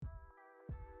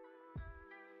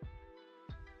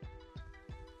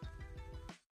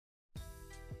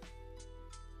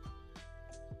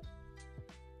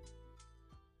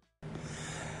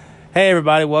Hey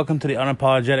everybody, welcome to the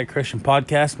Unapologetic Christian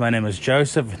Podcast. My name is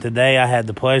Joseph. Today I had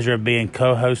the pleasure of being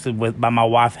co-hosted by my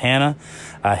wife Hannah.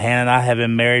 Hannah and I have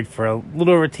been married for a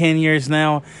little over 10 years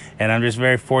now, and I'm just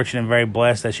very fortunate and very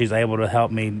blessed that she's able to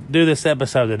help me do this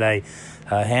episode today.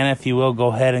 Hannah, if you will, go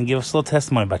ahead and give us a little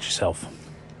testimony about yourself.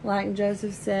 Like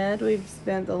Joseph said, we've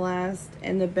spent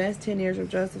the best 10 years of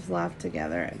Joseph's life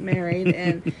together, married,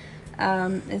 and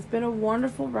it's been a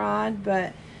wonderful ride,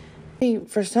 but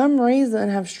for some reason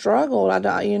have struggled.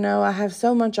 I have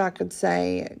so much I could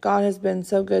say. God has been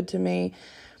so good to me,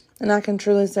 and I can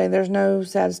truly say there's no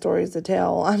sad stories to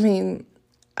tell. I mean,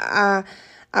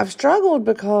 I've struggled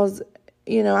because,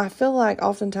 I feel like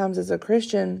oftentimes as a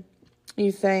Christian,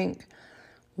 you think,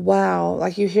 wow,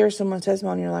 like you hear someone's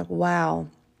testimony, you're like, wow.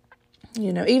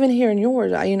 Even hearing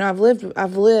yours, I've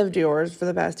lived yours for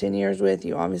the past 10 years with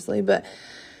you, obviously, but,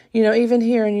 even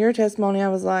hearing your testimony, I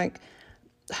was like,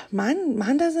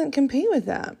 mine doesn't compete with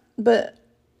that. But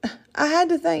I had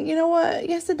to think, you know what?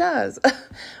 Yes, it does.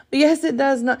 Yes, it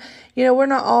does not. We're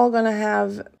not all going to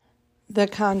have the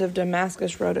kind of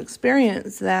Damascus Road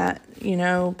experience that,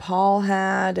 Paul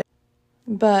had.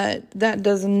 But that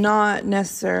does not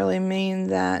necessarily mean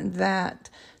that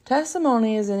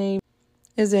testimony is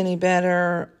any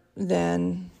better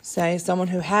than, say, someone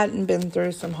who hadn't been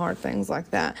through some hard things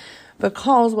like that.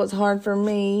 Because what's hard for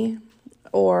me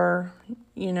or,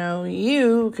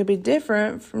 you could be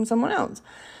different from someone else.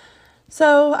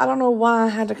 So I don't know why I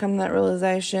had to come to that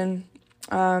realization.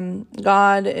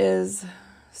 God is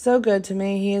so good to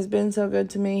me. He has been so good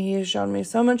to me. He has shown me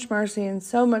so much mercy and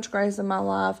so much grace in my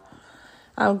life.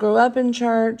 I grew up in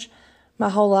church. My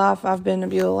whole life I've been to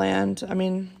Beulah Land. I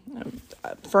mean,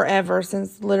 forever,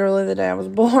 since literally the day I was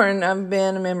born, I've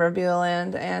been a member of Beulah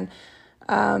Land.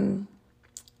 And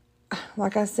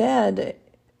like I said,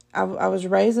 I was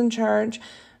raised in church.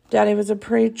 Daddy was a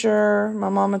preacher. My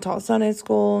mama taught Sunday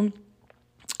school.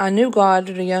 I knew God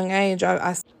at a young age.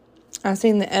 I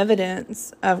seen the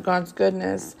evidence of God's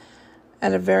goodness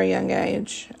at a very young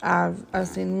age. I've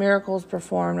seen miracles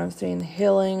performed. I've seen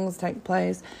healings take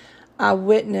place. I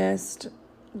witnessed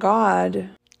God.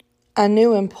 I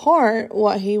knew in part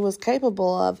what He was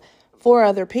capable of for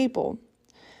other people.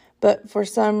 But for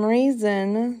some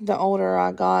reason, the older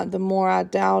I got, the more I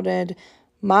doubted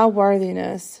my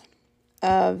worthiness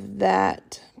of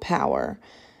that power,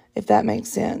 if that makes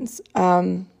sense.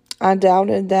 I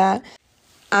doubted that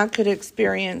I could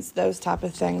experience those type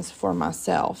of things for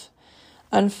myself.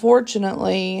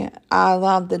 Unfortunately, I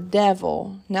allowed the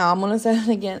devil. Now, I'm going to say that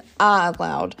again.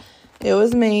 It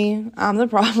was me. I'm the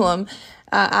problem.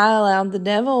 I allowed the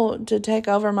devil to take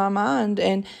over my mind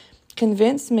and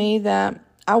convince me that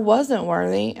I wasn't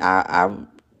worthy. I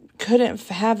couldn't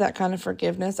have that kind of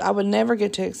forgiveness. I would never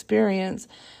get to experience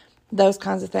those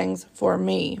kinds of things for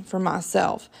me, for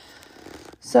myself.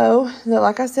 So,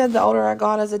 like I said, the older I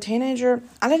got as a teenager,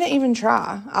 I didn't even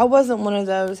try. I wasn't one of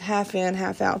those half in,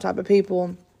 half out type of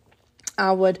people.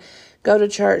 I would go to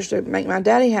church to make my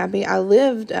daddy happy. I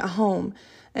lived at home.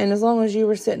 And as long as you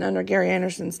were sitting under Gary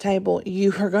Anderson's table,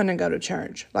 you were going to go to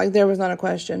church. Like, there was not a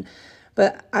question.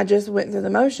 But I just went through the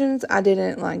motions. I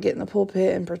didn't get in the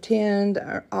pulpit and pretend.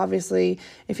 Obviously,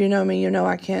 if you know me, you know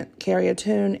I can't carry a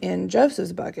tune in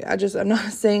Joseph's bucket. I'm not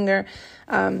a singer.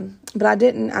 But I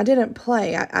didn't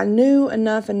play. I knew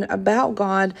enough about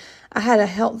God. I had a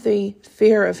healthy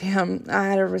fear of Him. I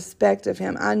had a respect of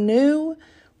Him. I knew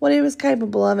what He was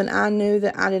capable of, and I knew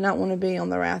that I did not want to be on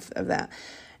the wrath of that.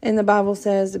 And the Bible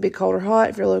says to be cold or hot.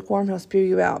 If you're lukewarm, He'll spew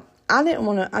you out. I didn't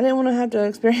want to have to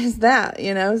experience that,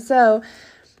 So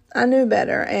I knew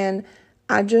better, and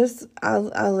I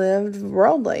lived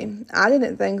worldly. I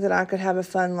didn't think that I could have a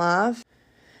fun life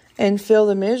and feel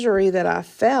the misery that I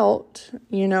felt,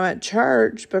 at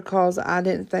church, because I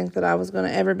didn't think that I was going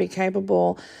to ever be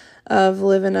capable of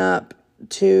living up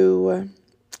to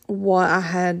what I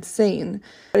had seen.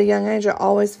 At a young age, I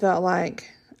always felt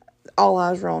like all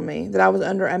eyes were on me, that I was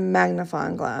under a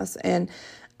magnifying glass, and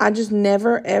I just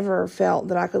never, ever felt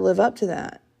that I could live up to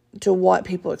that, to what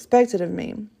people expected of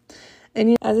me.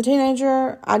 And as a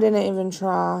teenager, I didn't even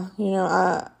try.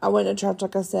 I went to church,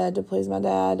 like I said, to please my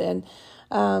dad. And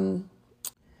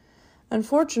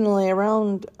unfortunately,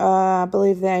 around, I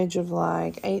believe, the age of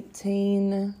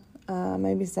 18,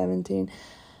 maybe 17,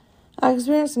 I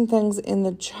experienced some things in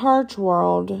the church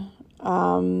world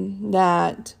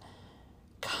that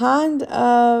kind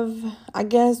of, I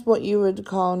guess what you would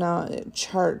call now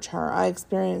church hurt. I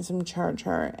experienced some church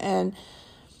hurt, and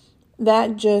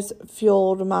that just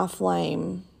fueled my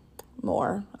flame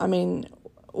more. I mean,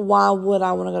 why would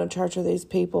I want to go to church with these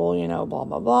people, blah,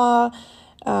 blah, blah.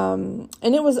 And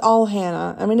it was all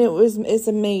Hannah. I mean, it's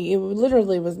a me. It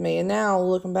literally was me. And now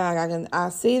looking back, I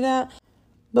see that.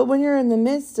 But when you're in the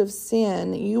midst of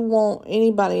sin, you want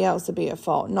anybody else to be at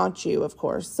fault, not you, of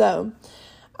course. So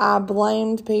I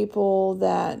blamed people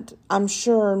that I'm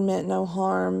sure meant no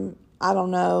harm. I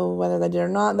don't know whether they did or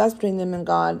not. That's between them and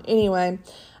God. Anyway,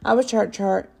 I was church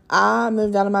hurt. I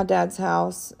moved out of my dad's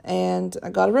house and I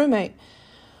got a roommate.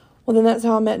 Well, then that's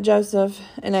how I met Joseph,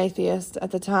 an atheist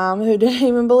at the time, who didn't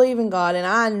even believe in God. And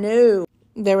I knew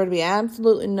there would be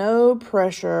absolutely no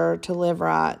pressure to live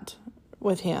right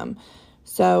with him.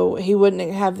 So he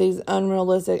wouldn't have these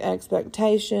unrealistic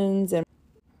expectations. And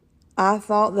I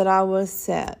thought that I was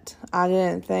set. I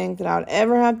didn't think that I would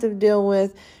ever have to deal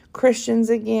with Christians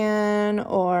again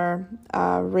or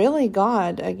really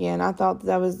God again. I thought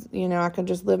that was, I could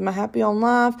just live my happy old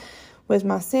life with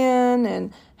my sin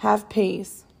and have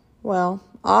peace. Well,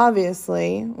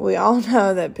 obviously, we all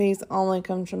know that peace only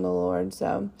comes from the Lord.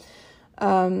 So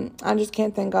I just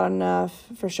can't thank God enough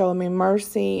for showing me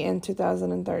mercy in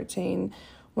 2013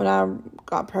 when I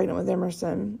got pregnant with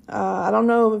Emerson. I don't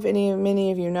know if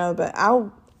many of you know, but I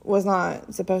was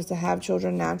not supposed to have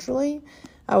children naturally.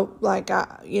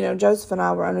 Joseph and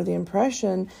I were under the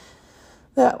impression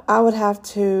that I would have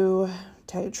to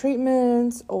take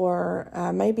treatments or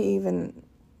maybe even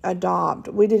adopt.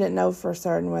 We didn't know for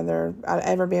certain whether I'd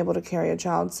ever be able to carry a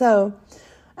child. So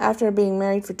after being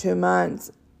married for 2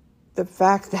 months, the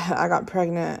fact that I got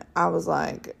pregnant, I was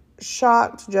like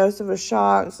shocked. Joseph was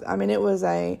shocked. I mean, it was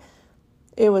a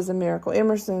miracle.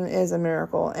 Emerson is a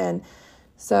miracle. And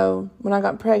so when I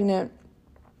got pregnant,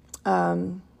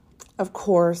 of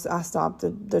course, I stopped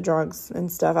the drugs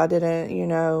and stuff. I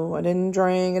didn't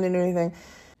drink, I didn't do anything.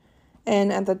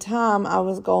 And at the time, I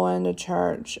was going to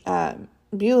church at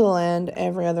Beulah Land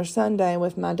every other Sunday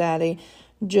with my daddy,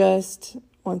 just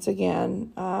once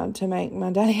again to make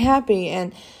my daddy happy.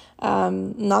 And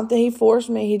not that he forced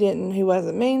me. He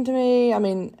wasn't mean to me. I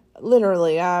mean,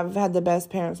 literally, I've had the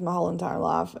best parents my whole entire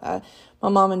life. My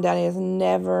mom and daddy has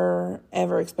never,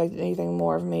 ever expected anything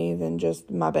more of me than just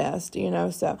my best,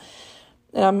 so.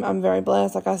 And I'm very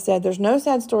blessed. Like I said, there's no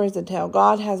sad stories to tell.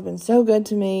 God has been so good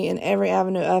to me in every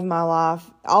avenue of my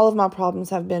life. All of my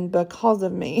problems have been because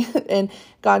of me. And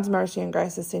God's mercy and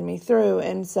grace has seen me through.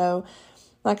 And so,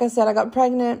 like I said, I got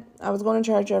pregnant. I was going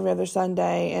to church every other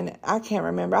Sunday. And I can't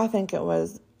remember. I think it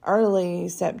was early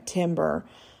September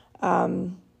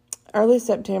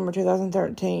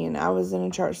 2013. I was in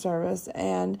a church service.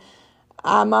 And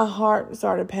my heart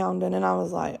started pounding, and I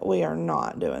was like, we are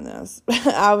not doing this.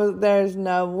 There's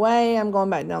no way I'm going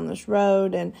back down this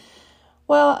road. And,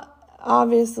 well,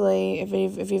 obviously,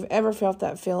 if you've ever felt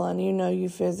that feeling, you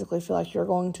physically feel like you're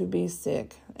going to be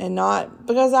sick. And not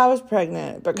because I was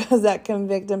pregnant, because that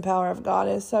convicting power of God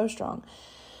is so strong.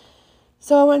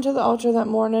 So I went to the altar that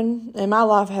morning, and my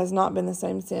life has not been the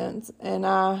same since. And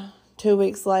 2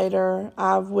 weeks later,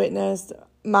 I've witnessed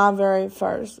my very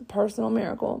first personal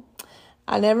miracle.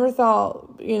 I never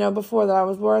thought, before that I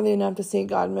was worthy enough to see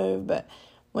God move. But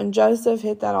when Joseph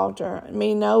hit that altar,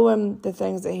 me knowing the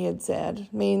things that he had said,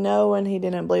 me knowing he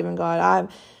didn't believe in God,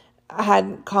 I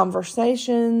had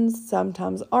conversations,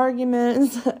 sometimes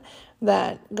arguments,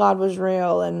 that God was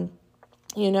real. And,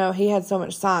 he had so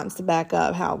much science to back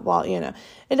up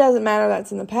it doesn't matter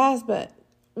that's in the past, but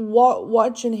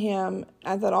watching him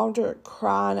at that altar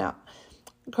crying out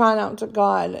to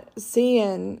God,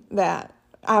 seeing that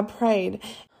I prayed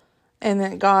and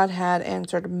that God had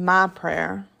answered my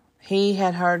prayer. He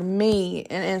had heard me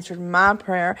and answered my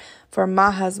prayer for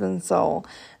my husband's soul.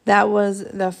 That was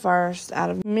the first out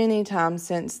of many times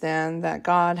since then that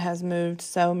God has moved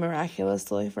so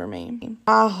miraculously for me.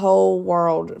 My whole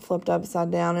world flipped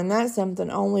upside down, and that's something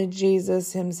only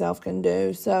Jesus himself can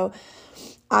do. So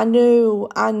I knew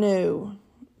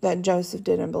that Joseph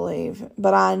didn't believe,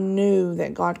 but I knew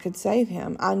that God could save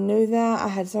him. I knew that. I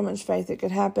had so much faith it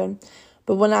could happen.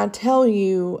 But when I tell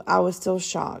you, I was still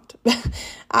shocked.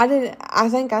 I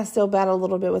think I still battle a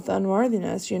little bit with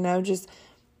unworthiness, just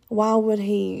why would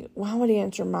he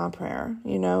answer my prayer,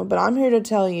 But I'm here to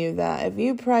tell you that if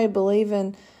you pray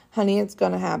believing, honey, it's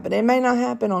going to happen. It may not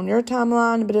happen on your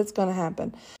timeline, but it's going to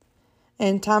happen.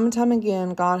 And time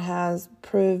again, God has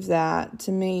proved that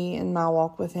to me in my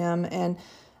walk with him. And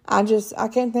I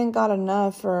can't thank God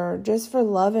enough for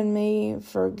loving me,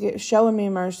 for showing me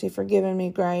mercy, for giving me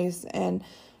grace, and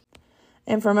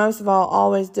for most of all,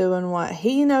 always doing what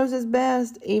he knows is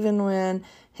best, even when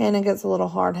Hannah gets a little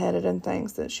hard-headed and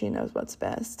thinks that she knows what's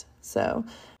best. So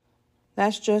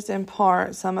that's just in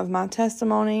part some of my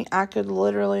testimony. I could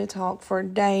literally talk for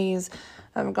days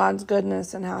of God's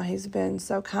goodness and how he's been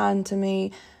so kind to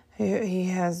me. He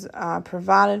has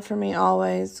provided for me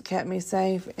always, kept me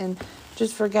safe, and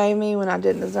just forgave me when I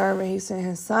didn't deserve it. He sent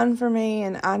his son for me,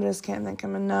 and I just can't thank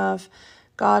him enough.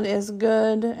 God is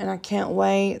good, and I can't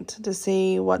wait to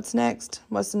see what's next.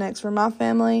 What's next for my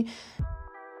family.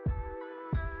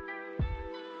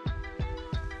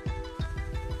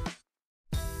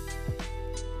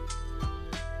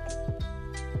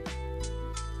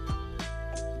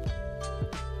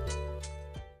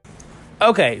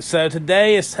 Okay, so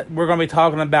today we're going to be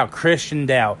talking about Christian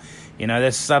doubt.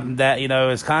 This is something that,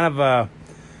 is kind of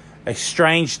a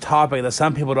strange topic that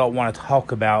some people don't want to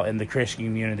talk about in the Christian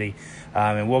community.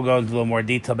 And we'll go into a little more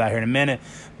detail about here in a minute.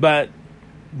 But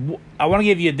I want to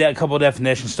give you a couple of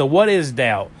definitions. So what is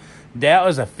doubt? Doubt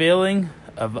is a feeling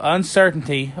of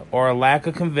uncertainty or a lack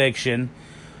of conviction,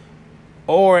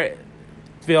 or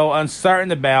feel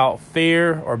uncertain about,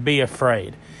 fear, or be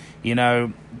afraid.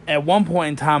 At one point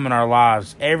in time in our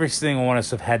lives, every single one of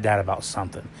us have had doubt about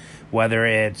something. Whether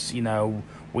it's,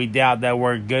 we doubt that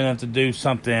we're good enough to do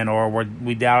something, or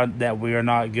we doubt that we are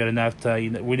not good enough to,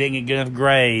 we didn't get good enough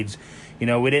grades, we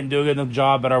didn't do a good enough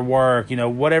job at our work,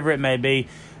 whatever it may be.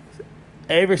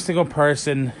 Every single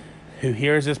person who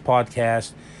hears this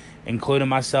podcast, including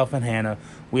myself and Hannah,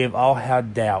 we have all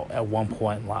had doubt at one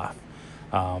point in life.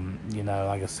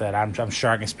 Like I said, I'm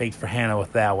sure I can speak for Hannah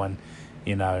with that one,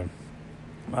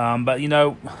 But,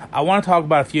 I want to talk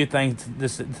about a few things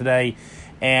today,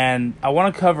 and I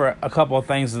want to cover a couple of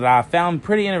things that I found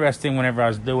pretty interesting whenever I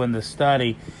was doing this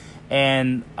study.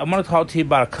 And I want to talk to you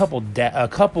about a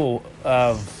couple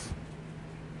of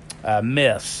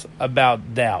myths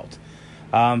about doubt.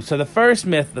 So the first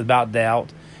myth about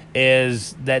doubt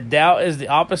is that doubt is the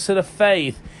opposite of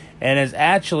faith and is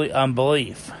actually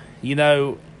unbelief.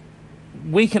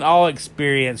 We can all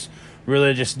experience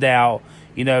religious doubt,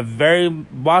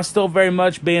 while still very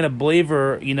much being a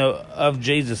believer, of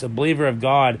Jesus, a believer of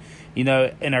God. In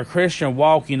our Christian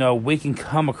walk, we can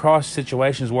come across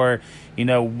situations where,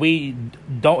 we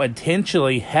don't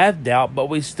intentionally have doubt, but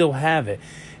we still have it.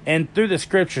 And through the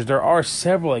scriptures, there are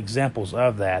several examples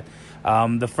of that.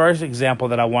 The first example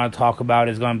that I want to talk about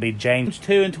is going to be James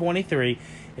 2:23.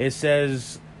 It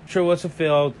says, "True was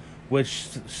fulfilled, which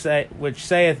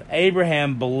saith,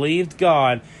 Abraham believed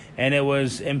God, and it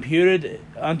was imputed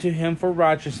unto him for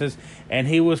righteousness, and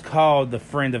he was called the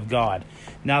friend of God."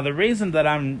 Now, the reason that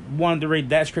I'm wanting to read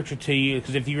that scripture to you is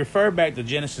because if you refer back to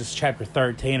Genesis chapter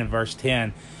 13 and verse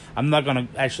 10, I'm not going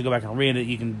to actually go back and read it.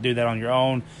 You can do that on your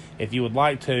own if you would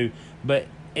like to. But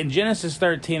in Genesis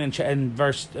 13 and in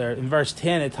verse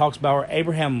 10, it talks about where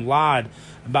Abraham lied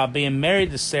about being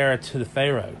married to Sarah to the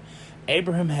Pharaoh.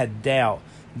 Abraham had doubt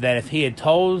that if he had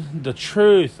told the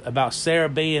truth about Sarah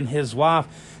being his wife,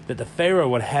 that the Pharaoh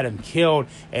would have had him killed,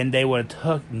 and they would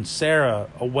have taken Sarah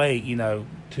away,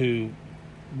 to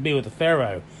be with the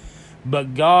Pharaoh.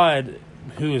 But God,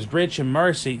 who is rich in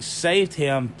mercy, saved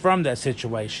him from that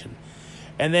situation.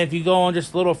 And then if you go on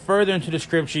just a little further into the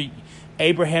scripture,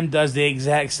 Abraham does the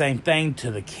exact same thing to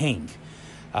the king.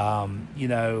 But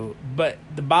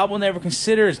the Bible never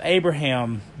considers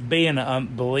Abraham being an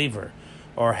unbeliever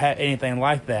or anything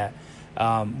like that.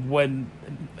 When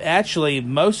actually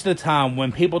most of the time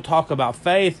when people talk about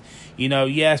faith,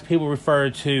 yes, people refer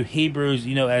to Hebrews,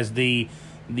 as the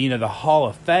hall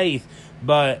of faith.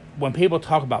 But when people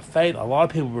talk about faith, a lot of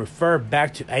people refer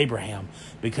back to Abraham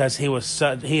because he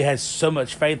has so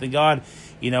much faith in God.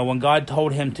 When God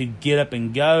told him to get up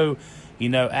and go,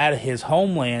 out of his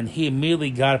homeland, he immediately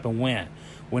got up and went.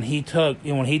 When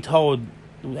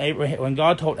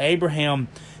God told Abraham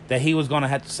that he was going to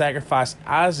have to sacrifice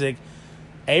Isaac,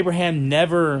 Abraham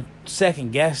never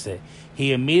second guessed it.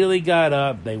 He immediately got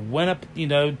up. They went up,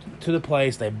 to the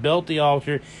place. They built the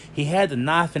altar. He had the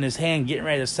knife in his hand, getting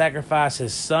ready to sacrifice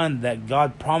his son that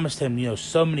God promised him,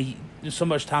 so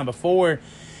much time before.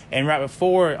 And right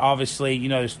before, obviously,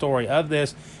 the story of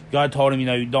this, God told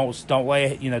him, don't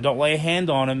lay a hand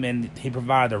on him, and he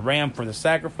provided a ram for the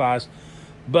sacrifice.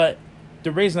 But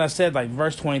the reason I said, like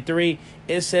verse 23,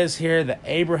 it says here that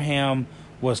Abraham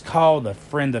was called a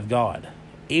friend of God,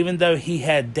 even though he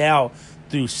had doubt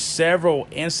through several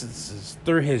instances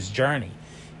through his journey.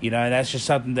 And that's just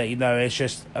something that, it's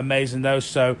just amazing though.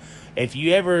 So if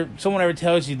someone ever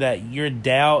tells you that your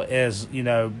doubt is,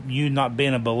 you not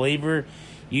being a believer,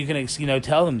 you can,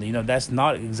 tell them, that's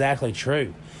not exactly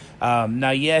true.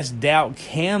 Now, yes, doubt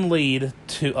can lead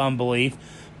to unbelief,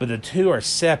 but the two are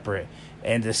separate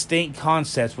and distinct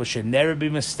concepts which should never be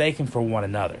mistaken for one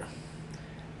another.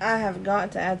 I have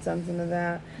got to add something to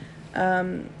that.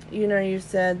 You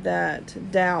said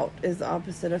that doubt is the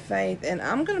opposite of faith. And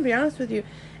I'm going to be honest with you,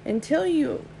 until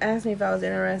you asked me if I was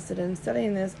interested in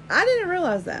studying this, I didn't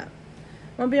realize that.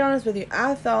 I'm going to be honest with you.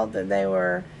 I thought that they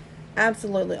were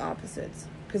absolutely opposites.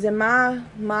 Because in my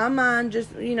mind,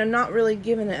 just, not really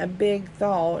giving it a big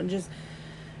thought and just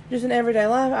in everyday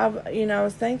life, I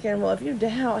was thinking, well, if you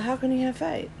doubt, how can you have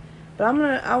faith? But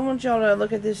I want y'all to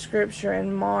look at this scripture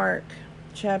in Mark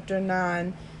chapter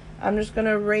 9. I'm just going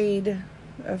to read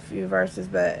a few verses,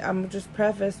 but I'm just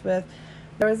prefaced with,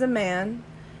 there was a man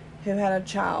who had a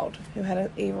child who had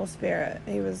an evil spirit.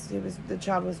 The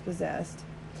child was possessed.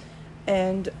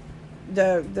 And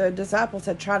the disciples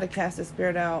had tried to cast the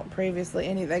spirit out previously,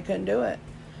 and they couldn't do it.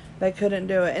 They couldn't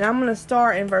do it. And I'm going to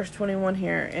start in verse 21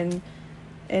 here,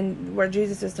 and where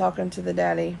Jesus is talking to the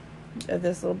daddy of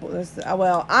this little boy.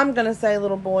 I'm going to say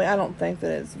little boy. I don't think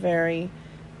that it's very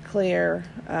clear.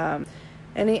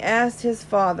 And he asked his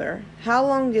father, "How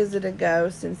long is it ago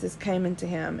since this came into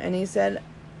him?" And he said,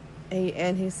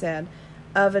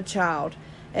 "Of a child.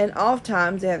 And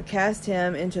oftentimes they have cast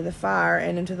him into the fire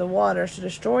and into the water to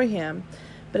destroy him.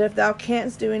 But if thou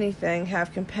canst do anything,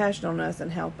 have compassion on us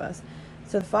and help us."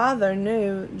 So the father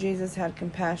knew Jesus had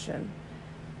compassion.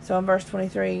 So in verse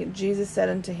 23, Jesus said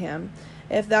unto him,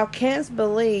 "If thou canst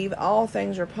believe, all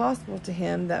things are possible to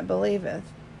him that believeth."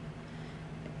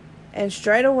 And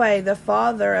straightway the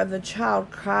father of the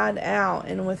child cried out,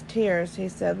 and with tears he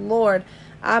said, "Lord,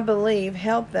 I believe,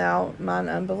 help thou mine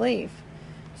unbelief."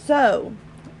 So,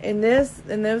 in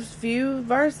those few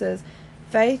verses,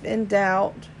 faith and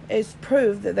doubt is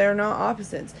proof that they're not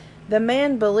opposites. The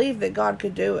man believed that God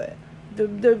could do it.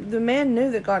 The man knew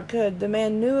that God could. The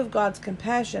man knew of God's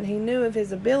compassion. He knew of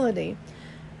his ability.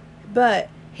 But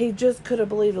he just could have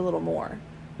believed a little more.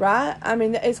 Right? I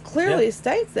mean, it clearly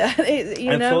states that.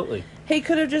 Absolutely. He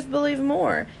could have just believed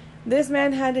more. This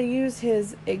man had to use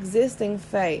his existing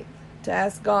faith to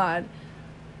ask God.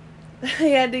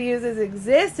 He had to use his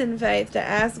existing faith to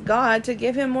ask God to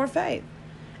give him more faith.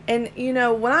 And,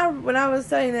 when I was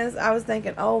studying this, I was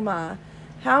thinking, oh my,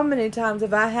 how many times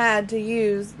have I had to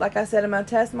use, like I said in my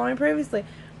testimony previously,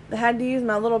 I had to use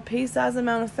my little pea-sized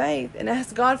amount of faith and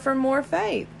ask God for more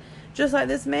faith, just like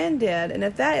this man did. And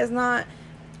if that is not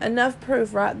enough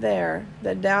proof right there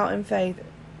that doubt and faith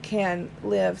can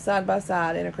live side by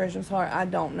side in a Christian's heart, I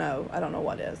don't know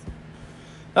what is.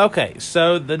 Okay,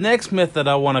 so the next myth that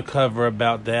I want to cover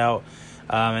about doubt,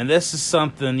 and this is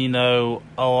something, a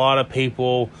lot of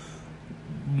people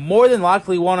more than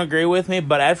likely won't agree with me,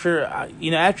 but after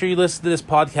you listen to this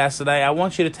podcast today, I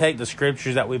want you to take the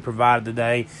scriptures that we provided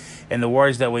today and the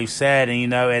words that we've said,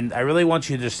 and I really want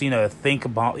you to just, think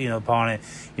about, upon it,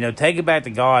 take it back to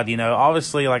God.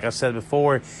 Obviously, like I said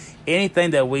before, anything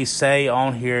that we say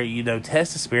on here,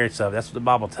 test the spirits of. That's what the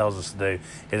Bible tells us to do,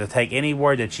 is to take any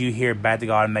word that you hear back to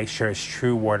God and make sure it's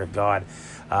true word of God.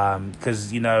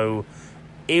 Because,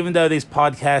 even though these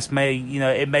podcasts may,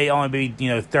 it may only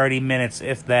be, 30 minutes,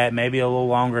 if that, maybe a little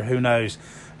longer, who knows.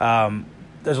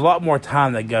 There's a lot more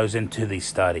time that goes into these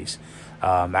studies.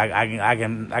 I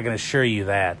can assure you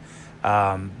that.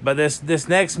 But this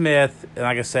next myth,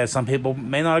 like I said, some people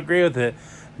may not agree with it,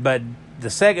 but the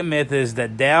second myth is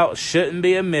that doubt shouldn't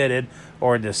be admitted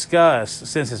or discussed,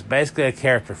 since it's basically a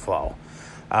character flaw.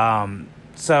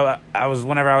 So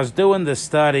whenever I was doing this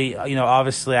study,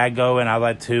 obviously I go and I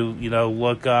like to,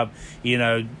 look up,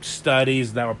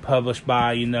 studies that were published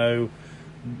by,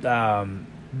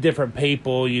 different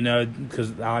people,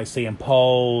 because I like seeing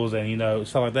polls and,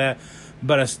 stuff like that.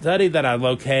 But a study that I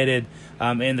located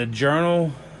in the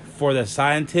Journal for the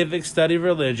Scientific Study of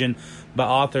Religion by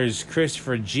authors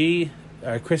Christopher G.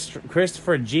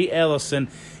 Ellison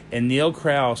and Neil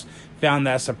Krauss found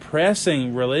that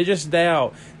suppressing religious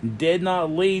doubt did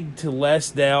not lead to less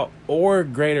doubt or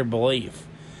greater belief.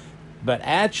 But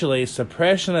actually,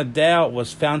 suppression of doubt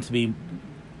was found to be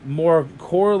more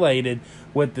correlated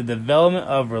with the development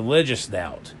of religious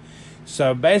doubt.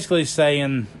 So basically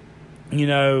saying,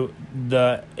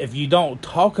 if you don't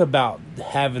talk about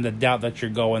having the doubt that you're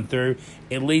going through,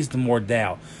 it leads to more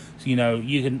doubt. So,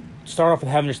 you can start off with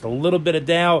having just a little bit of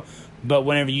doubt, but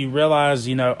whenever you realize,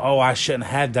 I shouldn't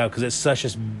have doubt because it's such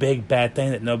a big bad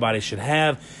thing that nobody should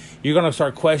have, you're going to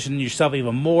start questioning yourself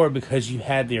even more because you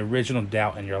had the original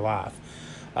doubt in your life.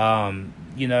 And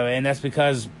that's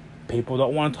because people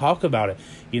don't want to talk about it.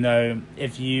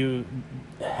 If you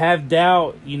have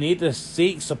doubt, you need to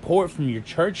seek support from your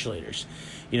church leaders.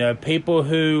 People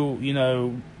who,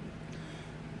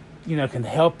 can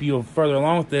help you further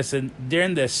along with this. And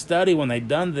during this study, when they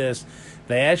done this,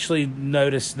 they actually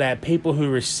noticed that people who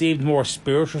received more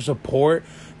spiritual support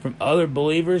from other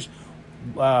believers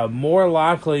more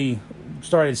likely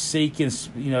started seeking,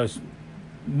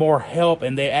 more help,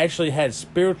 and they actually had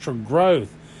spiritual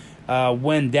growth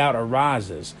when doubt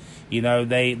arises.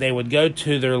 They would go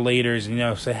to their leaders,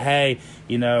 say, hey,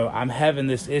 I'm having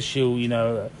this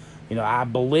issue, I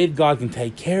believe God can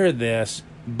take care of this,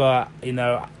 but,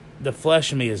 the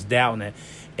flesh of me is doubting it.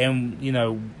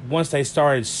 And, once they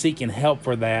started seeking help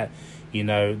for that,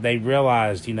 they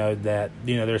realized, that,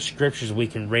 there's scriptures we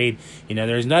can read.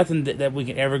 There's nothing that we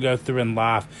can ever go through in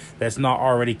life that's not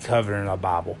already covered in the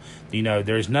Bible.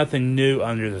 There's nothing new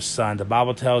under the sun. The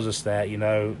Bible tells us that,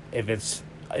 if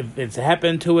it's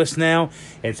happened to us now,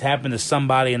 it's happened to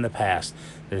somebody in the past.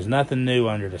 There's nothing new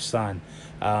under the sun.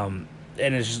 And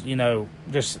it's,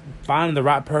 just finding the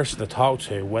right person to talk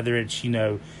to, whether it's,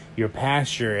 your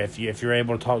pastor, if you're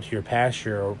able to talk to your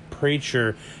pastor or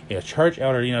preacher, church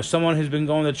elder, someone who's been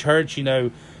going to church,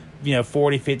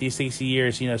 40, 50, 60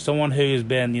 years, someone who's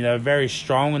been, very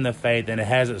strong in the faith and it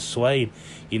hasn't swayed,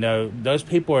 those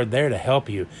people are there to help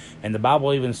you. And the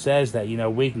Bible even says that,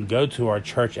 we can go to our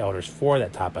church elders for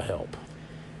that type of help.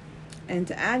 And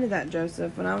to add to that,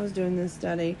 Joseph, when I was doing this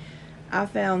study, I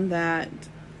found that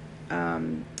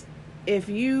if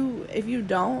you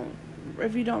don't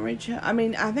reach out,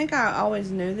 I think I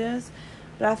always knew this,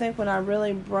 but I think when I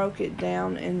really broke it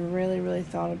down and really, really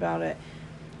thought about it,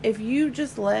 if you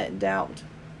just let doubt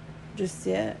just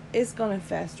sit, it's going to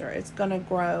fester, it's going to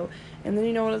grow, and then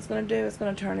you know what it's going to do? It's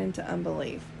going to turn into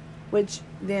unbelief, which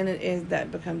then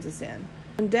that becomes a sin.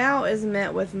 When doubt is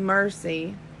met with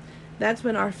mercy, that's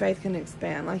when our faith can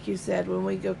expand. Like you said,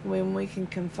 when we can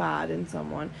confide in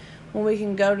someone, when we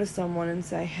can go to someone and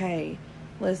say, hey,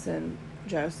 listen,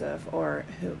 Joseph, or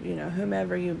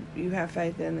whomever you have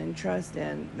faith in and trust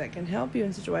in that can help you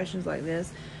in situations like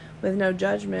this with no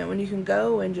judgment, when you can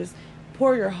go and just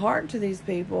pour your heart to these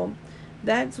people,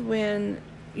 that's when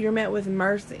you're met with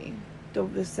mercy,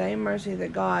 the same mercy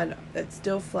that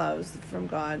still flows from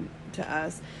God to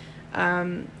us.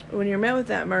 When you're met with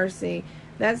that mercy,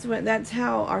 that's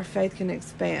how our faith can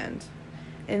expand.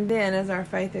 And then as our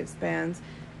faith expands,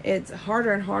 it's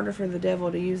harder and harder for the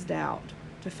devil to use doubt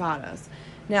to fight us.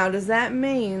 Now, does that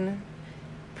mean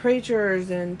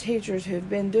preachers and teachers who've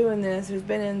been doing this, who's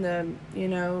been in the,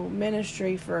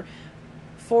 ministry for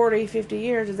 40, 50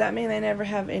 years, does that mean they never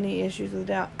have any issues with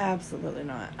doubt? Absolutely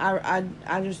not. I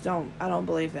don't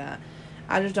believe that.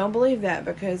 I just don't believe that,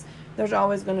 because there's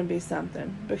always going to be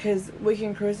something. Because we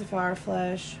can crucify our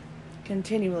flesh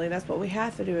continually. That's what we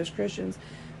have to do as Christians.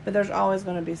 But there's always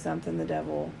going to be something the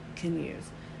devil can use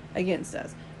against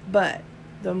us. But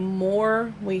the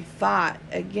more we fight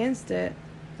against it,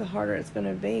 the harder it's going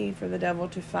to be for the devil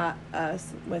to fight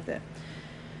us with it.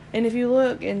 And if you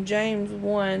look in James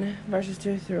 1 verses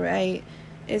 2 through 8,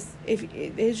 it's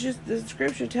just the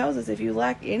scripture tells us if you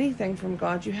lack anything from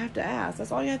God, you have to ask.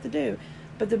 That's all you have to do.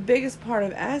 But the biggest part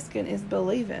of asking is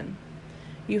believing.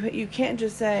 You can't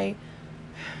just say,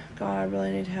 God, I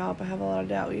really need help, I have a lot of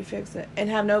doubt, will you fix it? And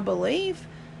have no belief.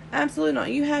 Absolutely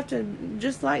not. You have to,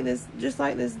 just like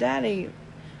this daddy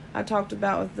I talked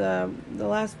about with the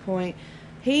last point.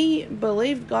 He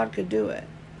believed God could do it.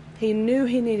 He knew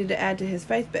he needed to add to his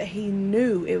faith, but he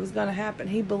knew it was going to happen.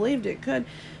 He believed it could.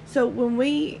 So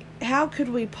how could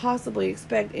we possibly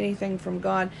expect anything from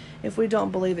God if we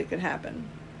don't believe it could happen?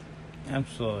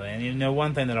 Absolutely. And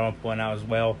one thing that I want to point out as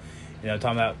well,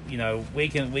 talking about, we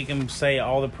can say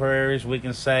all the prayers, we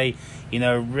can say,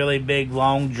 really big,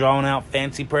 long, drawn out,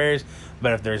 fancy prayers,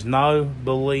 but if there's no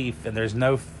belief and there's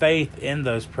no faith in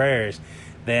those prayers,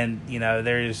 then,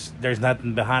 there's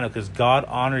nothing behind it, because God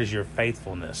honors your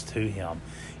faithfulness to Him.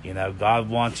 God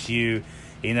wants you,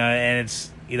 and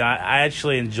it's, I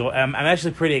actually I'm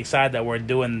actually pretty excited that we're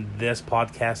doing this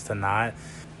podcast tonight.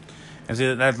 And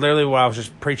see, that's literally what I was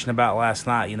just preaching about last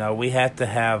night. We have to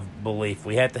have belief.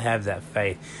 We have to have that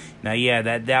faith. Now, yeah,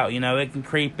 that doubt, it can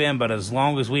creep in, but as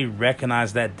long as we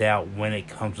recognize that doubt when it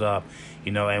comes up,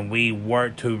 and we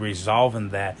work to resolving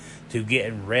that, to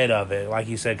getting rid of it, like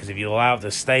you said, because if you allow it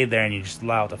to stay there and you just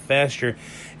allow it to fester,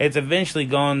 it's eventually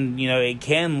going, it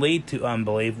can lead to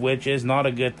unbelief, which is not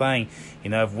a good thing.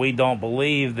 If we don't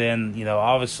believe, then,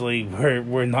 obviously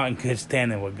we're not in good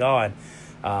standing with God.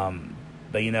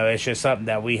 But, it's just something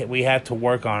that we have to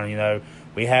work on.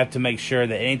 We have to make sure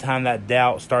that anytime that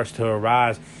doubt starts to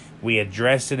arise, we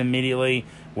address it immediately,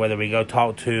 whether we go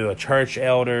talk to a church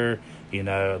elder,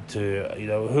 to,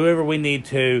 whoever we need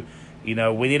to. We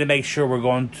need to make sure we're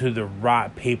going to the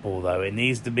right people, though. It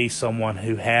needs to be someone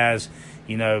who has,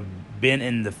 been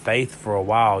in the faith for a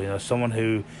while. Someone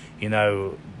who,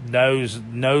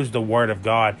 knows the word of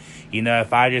God.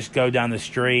 If I just go down the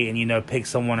street and, pick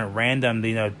someone at random,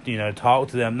 talk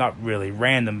to them, not really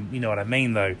random, you know what I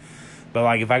mean though. But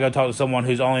like if I go talk to someone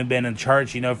who's only been in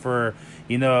church, for,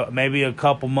 maybe a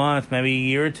couple months, maybe a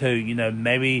year or two,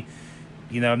 maybe,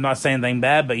 I'm not saying anything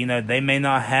bad, but, they may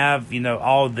not have,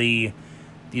 all the,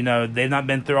 they've not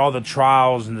been through all the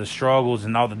trials and the struggles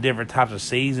and all the different types of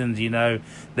seasons,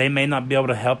 they may not be able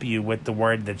to help you with the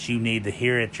word that you need to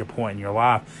hear at your point in your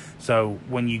life. So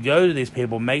when you go to these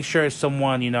people, make sure it's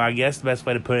someone, I guess the best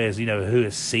way to put it is, who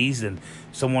is seasoned,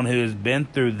 someone who has been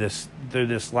through this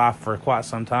life for quite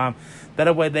some time.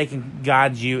 That way they can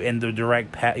guide you in the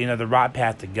direct path, the right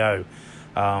path to go.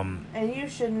 And you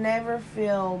should never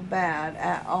feel bad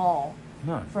at all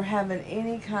for having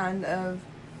any kind of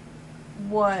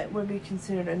what would be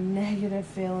considered a negative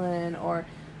feeling or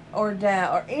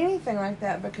doubt or anything like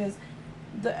that, because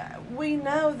we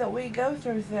know that we go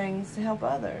through things to help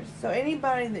others. So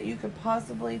anybody that you could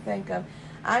possibly think of,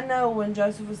 I know when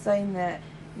Joseph was saying that,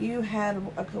 you had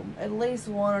at least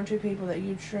one or two people that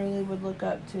you truly would look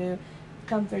up to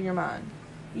come through your mind.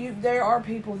 There are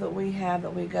people that we have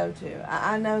that we go to.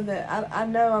 I know that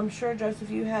I'm sure, Joseph,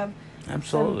 you have.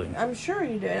 Absolutely. I'm sure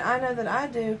you do, and I know that I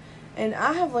do. And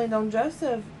I have leaned on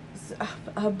Joseph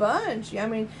a bunch. I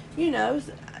mean,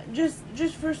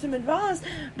 just for some advice.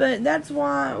 But that's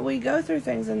why we go through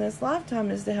things in this lifetime,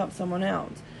 is to help someone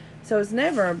else. So it's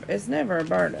never a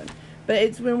burden. But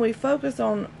it's when we focus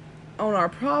on our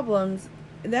problems,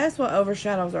 that's what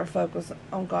overshadows our focus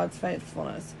on God's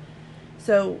faithfulness.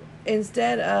 So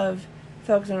instead of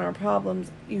focusing on our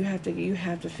problems, you have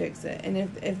to fix it. And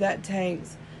if that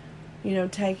takes,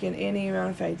 taking any amount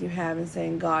of faith you have and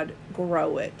saying, God,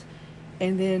 grow it.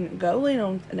 And then go lean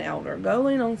on an elder. Go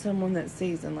lean on someone that's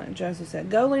seasoned, like Joseph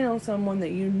said. Go lean on someone that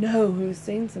who's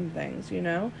seen some things,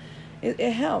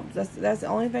 It helps. That's the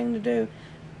only thing to do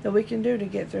that we can do to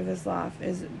get through this life,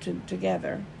 is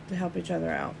together to help each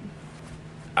other out.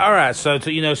 All right, so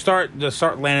to start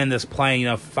landing this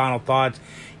plane, final thoughts.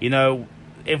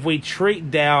 If we treat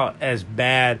doubt as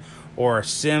bad or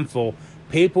sinful,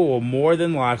 people will more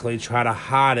than likely try to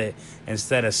hide it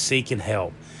instead of seeking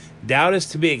help. Doubt is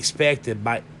to be expected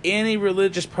by any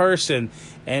religious person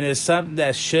and is something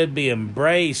that should be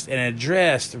embraced and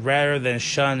addressed rather than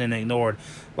shunned and ignored.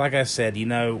 Like I said,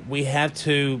 we have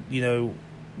to,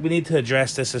 we need to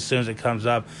address this as soon as it comes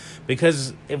up,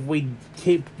 because if we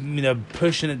keep,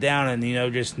 pushing it down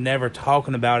and, just never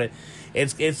talking about it,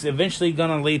 it's eventually going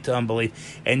to lead to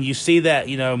unbelief. And you see that,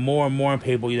 more and more in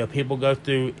people. People go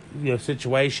through,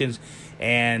 situations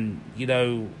and,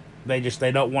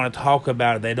 they don't want to talk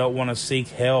about it. They don't want to seek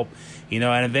help,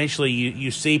 and eventually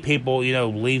you see people,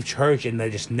 leave church and they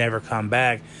just never come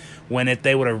back. When if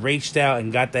they would have reached out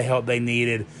and got the help they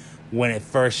needed when it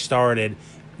first started,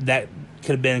 that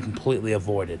could have been completely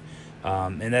avoided.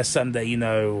 And that's something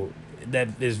that,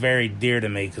 that is very dear to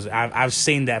me, because I've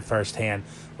seen that firsthand.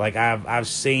 Like I've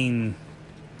seen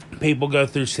people go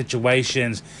through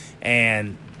situations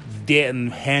and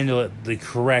didn't handle it the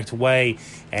correct way,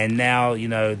 and now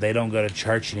they don't go to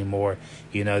church anymore.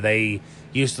 They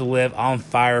used to live on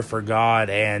fire for God,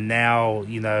 and now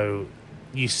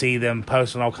you see them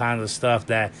posting all kinds of stuff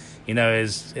that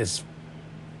is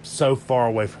so far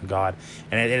away from God,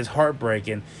 and it is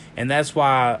heartbreaking. And that's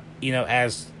why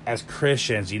as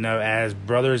Christians, as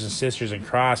brothers and sisters in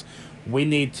Christ, we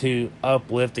need to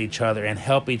uplift each other and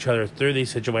help each other through these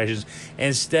situations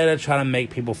instead of trying to make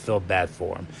people feel bad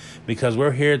for them, because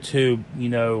we're here to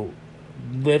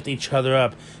lift each other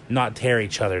up, not tear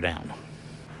each other down.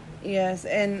 Yes,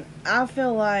 and I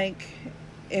feel like,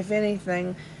 if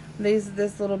anything,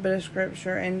 this little bit of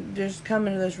scripture and just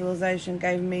coming to this realization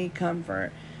gave me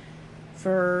comfort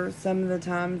for some of the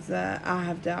times that I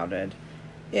have doubted.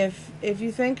 If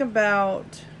you think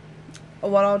about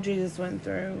what all Jesus went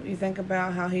through, you think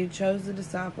about how he chose the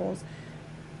disciples.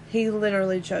 He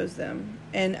literally chose them.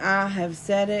 And I have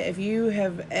said it, if you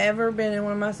have ever been in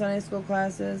one of my Sunday school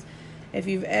classes, if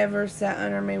you've ever sat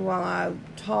under me while I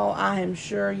taught, I am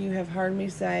sure you have heard me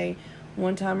say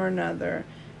one time or another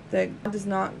that God does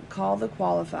not call the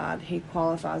qualified, he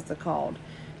qualifies the called.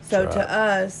 So right. To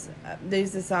us,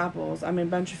 these disciples, a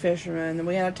bunch of fishermen,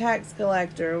 we had a tax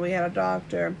collector, we had a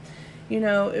doctor,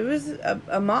 it was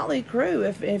a motley crew,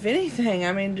 if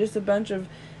anything. Just a bunch of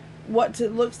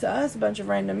looks to us a bunch of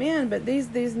random men, but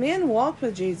these men walked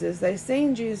with Jesus. They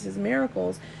seen Jesus'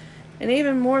 miracles, and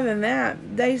even more than that,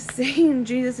 they seen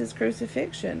Jesus'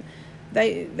 crucifixion.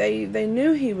 They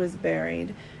knew he was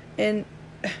buried, and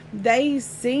they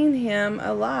seen him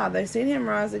alive. They seen him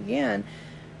rise again.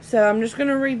 So I'm just going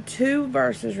to read 2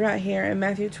 verses right here in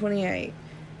Matthew 28.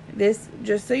 This,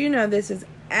 just so you know, this is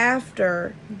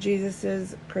after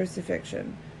Jesus'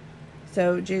 crucifixion.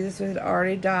 So Jesus had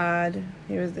already died.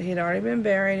 He'd already been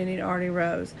buried, and he'd already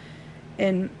rose.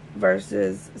 In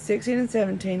verses 16 and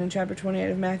 17 in chapter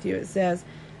 28 of Matthew, it says,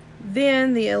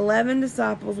 "Then the 11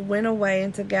 disciples went away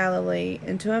into Galilee,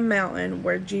 into a mountain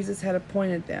where Jesus had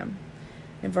appointed them."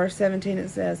 In verse 17 it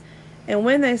says, "And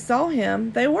when they saw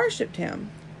him, they worshipped him.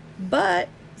 But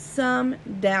some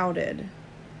doubted."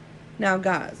 Now,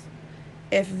 guys,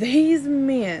 if these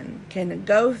men can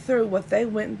go through what they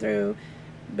went through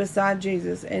beside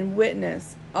Jesus and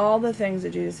witness all the things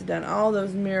that Jesus had done, all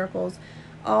those miracles,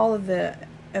 all of the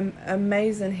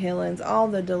amazing healings, all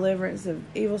the deliverance of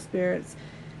evil spirits,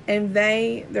 and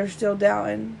they're still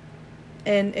doubting.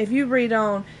 And if you read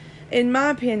on, in my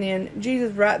opinion,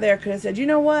 Jesus right there could have said, "You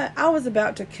know what? I was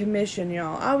about to commission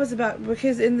y'all.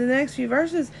 Because in the next few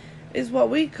verses is what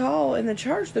we call in the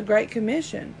church the Great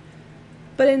Commission."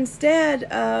 But instead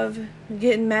of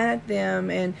getting mad at them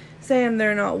and saying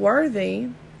they're not worthy,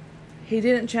 he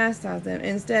didn't chastise them.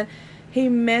 Instead, he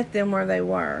met them where they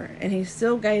were, and he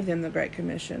still gave them the Great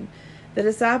Commission. The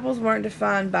disciples weren't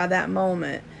defined by that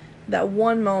moment, that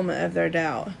one moment of their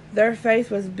doubt. Their faith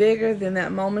was bigger than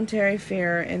that momentary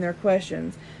fear and their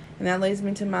questions. And that leads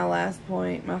me to my last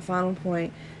point, my final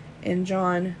point, in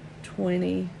John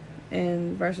 20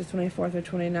 and verses 24 through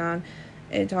 29.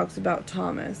 It talks about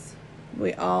Thomas.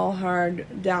 We all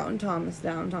heard doubting Thomas,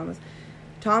 doubting Thomas.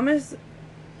 Thomas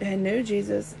knew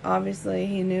Jesus. Obviously,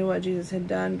 he knew what Jesus had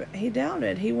done, but he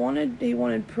doubted. He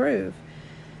wanted proof.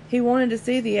 He wanted to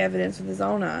see the evidence with his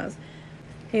own eyes.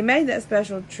 He made that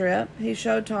special trip. He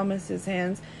showed Thomas his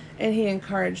hands, and he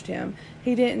encouraged him.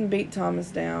 He didn't beat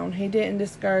Thomas down. He didn't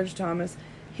discourage Thomas.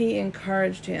 He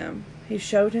encouraged him. He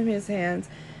showed him his hands,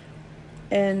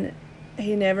 and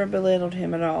he never belittled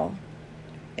him at all.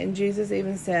 And Jesus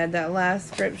even said, that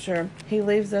last scripture, he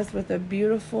leaves us with a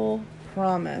beautiful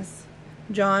promise.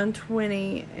 John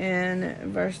 20 and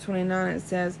verse 29, it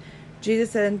says,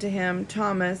 "Jesus said unto him,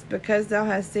 Thomas, because thou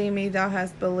hast seen me, thou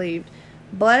hast believed.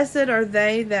 Blessed are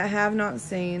they that have not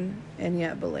seen and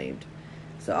yet believed."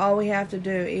 So all we have to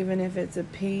do, even if it's a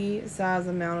pea-sized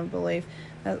amount of belief,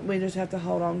 we just have to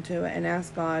hold on to it and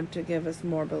ask God to give us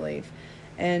more belief.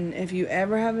 And if you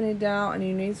ever have any doubt and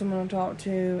you need someone to talk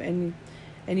to, and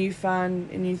you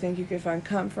think you could find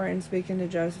comfort in speaking to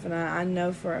Joseph and I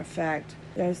know for a fact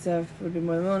Joseph would be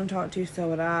more than willing to talk to you, so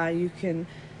would I. You can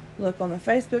look on the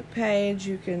Facebook page.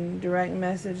 You can direct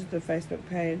message the Facebook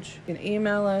page. You can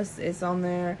email us. It's on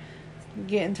there.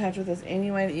 Get in touch with us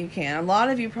any way that you can. A lot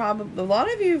of you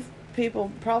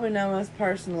people probably know us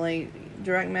personally.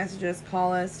 Direct message us,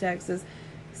 call us, text us,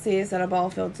 see us at a ball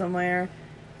field somewhere.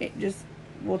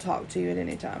 We'll talk to you at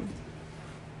any time.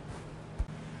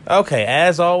 Okay,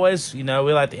 as always, we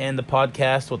like to end the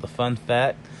podcast with a fun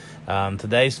fact.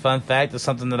 Today's fun fact is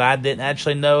something that I didn't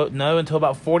actually know until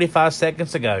about 45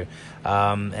 seconds ago.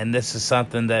 And this is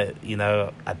something that,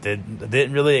 I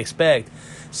didn't really expect.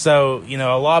 So,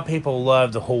 a lot of people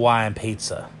love the Hawaiian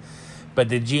pizza. But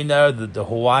did you know that the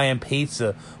Hawaiian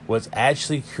pizza was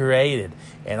actually created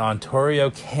in Ontario,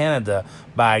 Canada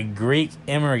by a Greek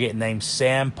immigrant named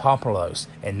Sam Pompolos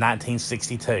in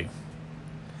 1962?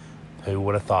 Who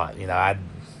would have thought?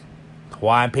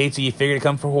 Hawaiian pizza, you figured it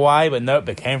come from Hawaii, but nope,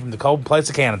 it came from the cold place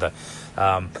of Canada.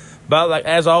 But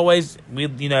as always, we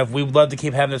would love to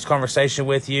keep having this conversation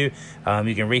with you.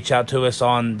 You can reach out to us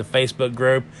on the Facebook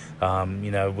group.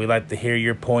 We like to hear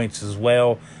your points as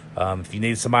well. If you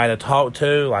need somebody to talk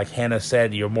to, like Hannah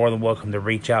said, you're more than welcome to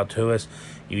reach out to us.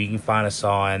 You can find us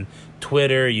on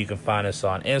Twitter. You can find us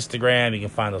on Instagram. You can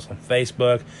find us on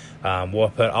Facebook. We'll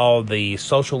put all the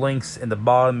social links in the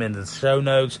bottom in the show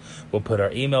notes. We'll put our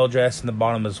email address in the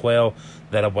bottom as well.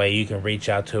 That way you can reach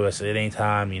out to us at any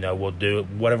time. We'll do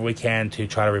whatever we can to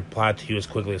try to reply to you as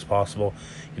quickly as possible.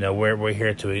 We're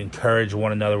here to encourage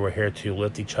one another. We're here to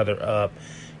lift each other up.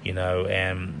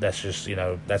 And that's just,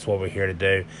 that's what we're here to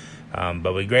do.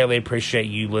 But we greatly appreciate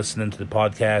you listening to the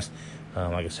podcast.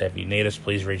 Like I said, if you need us,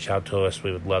 please reach out to us.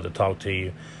 We would love to talk to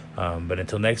you. But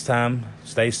until next time,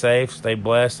 stay safe, stay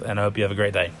blessed, and I hope you have a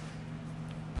great day.